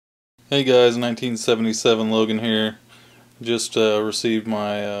Hey guys, 1977 Logan here. Just received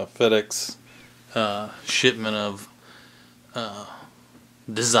my FedEx shipment of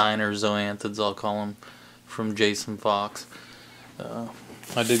designer zoanthids, I'll call them, from Jason Fox.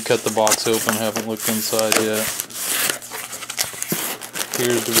 I did cut the box open, haven't looked inside yet.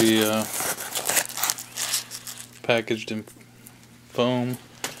 Appears to be packaged in foam.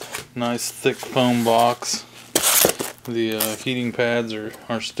 Nice thick foam box. The heating pads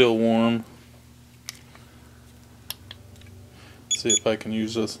are still warm. See if I can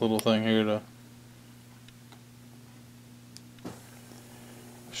use this little thing here to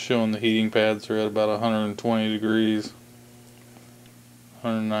showing the heating pads are at about 120 degrees,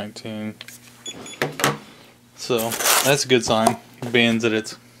 119. So that's a good sign. Means that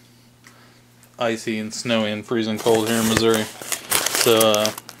it's icy and snowy and freezing cold here in Missouri. So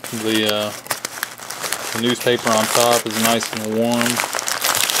the newspaper on top is nice and warm.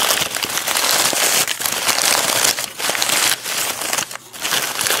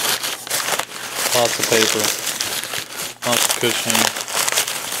 Lots of paper, lots of cushioning.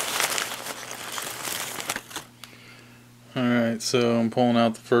 Alright, so I'm pulling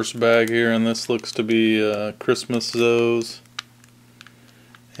out the first bag here, and this looks to be Christmas zoas.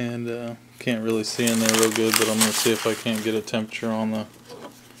 And can't really see in there real good, but I'm going to see if I can't get a temperature on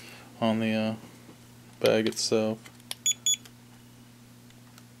the bag itself.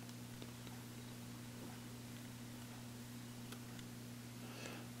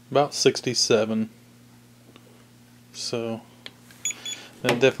 About 67. So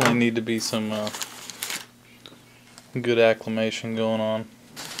there definitely need to be some good acclimation going on.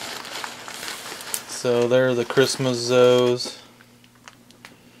 So there are the Christmas zoas.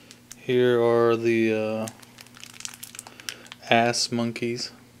 Here are the ass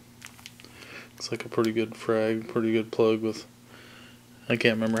monkeys. Looks like a pretty good frag, pretty good plug with, I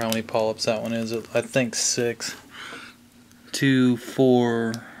can't remember how many polyps that one is. I think 6. 2,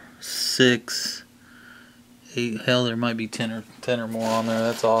 4, 6, 8. Hell, there might be 10 or more on there.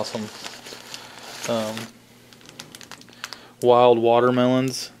 That's awesome. Wild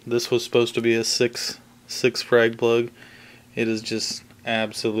watermelons. This was supposed to be a 6 frag plug. It is just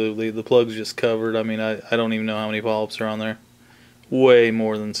absolutely, the plug's just covered. I mean, I don't even know how many polyps are on there. Way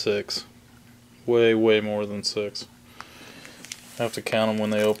more than 6. Way more than 6. I have to count them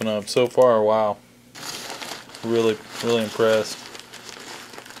when they open up. So far, wow. Really impressed.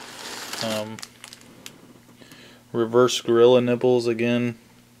 Reverse gorilla nipples again.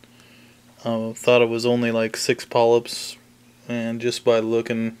 Thought it was only like 6 polyps, and just by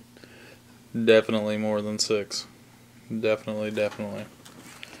looking, definitely more than 6. Definitely.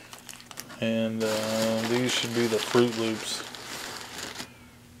 And these should be the Fruit Loops.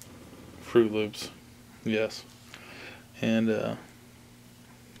 Fruit Loops, yes. And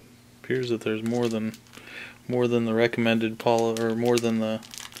appears that there's more than the recommended polyp, or more than the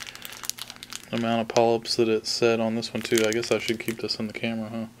amount of polyps that it said on this one too. I guess I should keep this in the camera,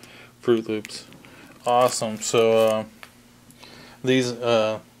 huh? Fruit Loops, awesome. So these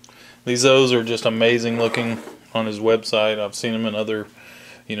zoas are just amazing looking on his website. I've seen them in other,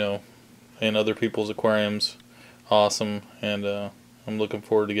 in other people's aquariums. Awesome, and I'm looking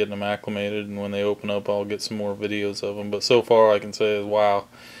forward to getting them acclimated, and when they open up I'll get some more videos of them. But so far I can say is wow,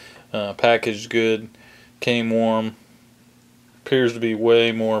 packaged good, came warm, appears to be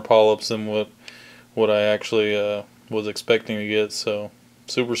way more polyps than what I actually was expecting to get, so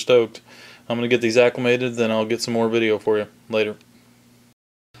super stoked. I'm going to get these acclimated, then I'll get some more video for you later.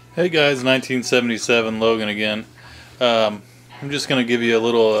 Hey guys, 1977 Logan again. I'm just going to give you a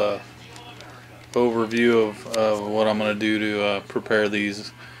little overview of what I'm going to do to prepare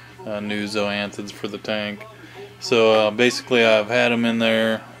these new zoanthids for the tank. So basically I've had them in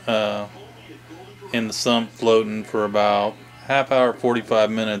there in the sump floating for about half hour,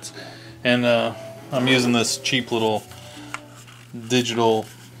 45 minutes, and I'm using this cheap little digital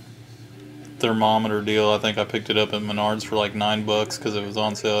thermometer deal. I think I picked it up at Menards for like $9 because it was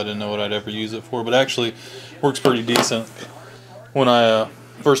on sale. I didn't know what I'd ever use it for, but actually works pretty decent. When I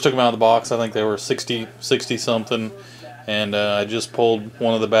first took them out of the box, I think they were 60 something, and I just pulled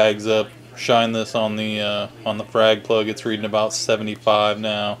one of the bags up, shined this on the frag plug. It's reading about 75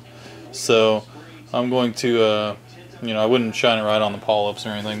 now. So I'm going to I wouldn't shine it right on the polyps or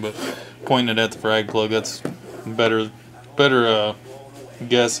anything, but pointing it at the frag plug, that's better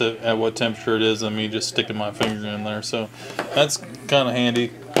guess at what temperature it is than me just sticking my finger in there. So that's kind of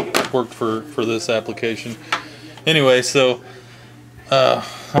handy. Worked for this application. Anyway, so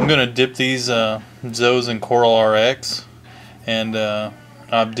I'm gonna dip these zoas in Coral RX, and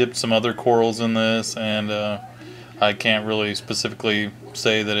I've dipped some other corals in this, and I can't really specifically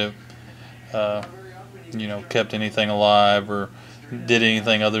say that you know, kept anything alive or did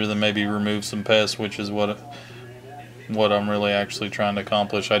anything other than maybe remove some pests, which is what I'm really actually trying to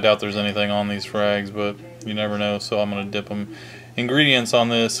accomplish. I doubt there's anything on these frags, but you never know, so I'm going to dip them. Ingredients on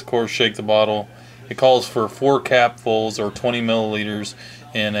this, of course, shake the bottle. It calls for 4 capfuls or 20 milliliters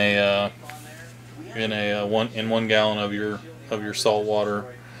in in 1 gallon of your salt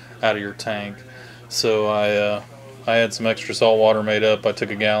water out of your tank. So I had some extra salt water made up. I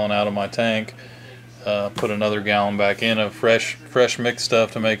took a gallon out of my tank, put another gallon back in of fresh mixed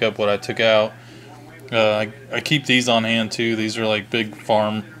stuff to make up what I took out. I keep these on hand too. These are like big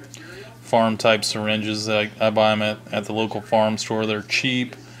farm type syringes. I buy them at the local farm store. They're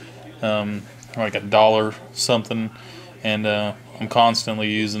cheap, like $1 something, and I'm constantly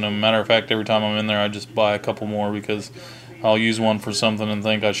using them. Matter of fact, every time I'm in there, I just buy a couple more because I'll use one for something and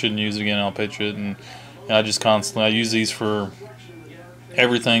think I shouldn't use it again. I'll pitch it, and I use these for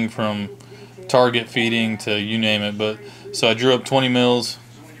everything from target feeding to you name it. But so I drew up 20 mils,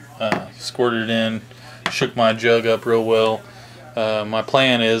 squirted it in, shook my jug up real well. My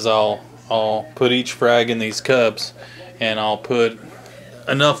plan is I'll put each frag in these cups, and I'll put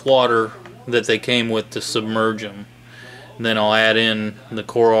enough water that they came with to submerge them. And then I'll add in the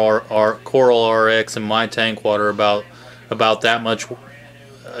Coral RX and my tank water, about that much,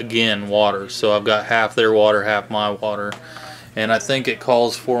 again, water. So I've got half their water, half my water. And I think it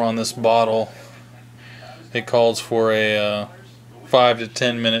calls for, on this bottle, it calls for a 5 to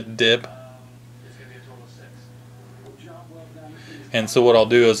 10 minute dip. And so what I'll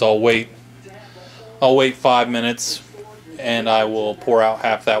do is I'll wait 5 minutes, and I will pour out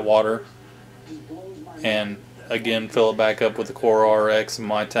half that water, and again fill it back up with the Coral RX and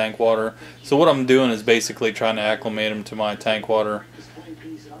my tank water. So what I'm doing is basically trying to acclimate them to my tank water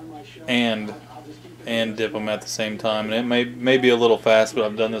and dip them at the same time. And it may be a little fast, but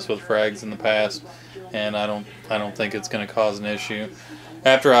I've done this with frags in the past, and I don't think it's going to cause an issue.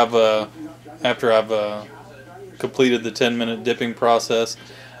 After I've completed the 10-minute dipping process,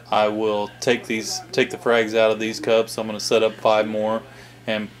 I will take the frags out of these cups. I'm going to set up 5 more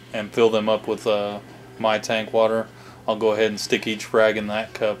and fill them up with my tank water. I'll go ahead and stick each frag in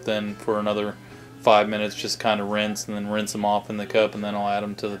that cup then for another 5 minutes, just kind of rinse, and then rinse them off in the cup, and then I'll add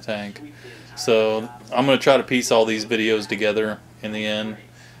them to the tank. So I'm going to try to piece all these videos together in the end,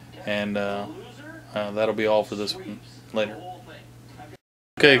 and that'll be all for this one. Later.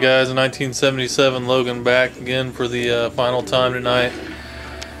 Okay guys, 1977 Logan back again for the final time tonight.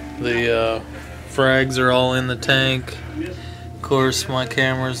 The frags are all in the tank. Of course, my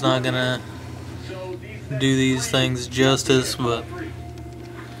camera's not gonna do these things justice, but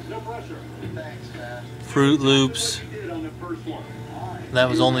Fruit Loops, that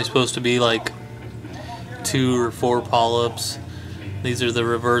was only supposed to be like 2 or 4 polyps. These are the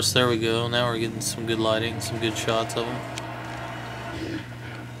reverse. There we go. Now we're getting some good lighting, some good shots of them.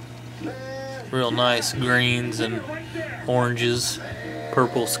 Real nice greens and oranges,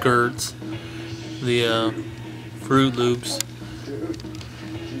 purple skirts. The Fruit Loops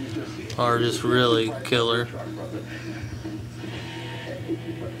are just really killer.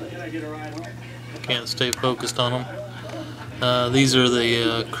 Can't stay focused on them. These are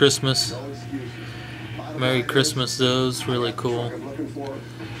the Christmas, Merry Christmas zoas, really cool.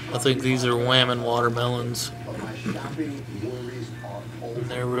 I think these are whammon watermelons.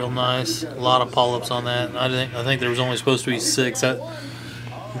 They're real nice. A lot of polyps on that. I think there was only supposed to be 6.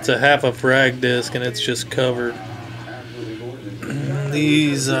 It's a half a frag disc, and it's just covered.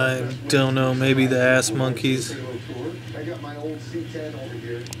 These, I don't know, maybe the ass monkeys.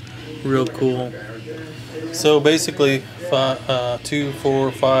 Real cool. So basically, 2,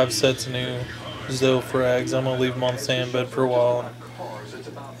 4, 5 sets of new Zoa frags. I'm gonna leave them on the sand bed for a while,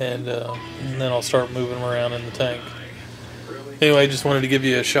 and then I'll start moving them around in the tank. Anyway, just wanted to give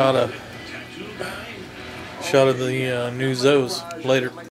you a shot of the new Zoas. Later.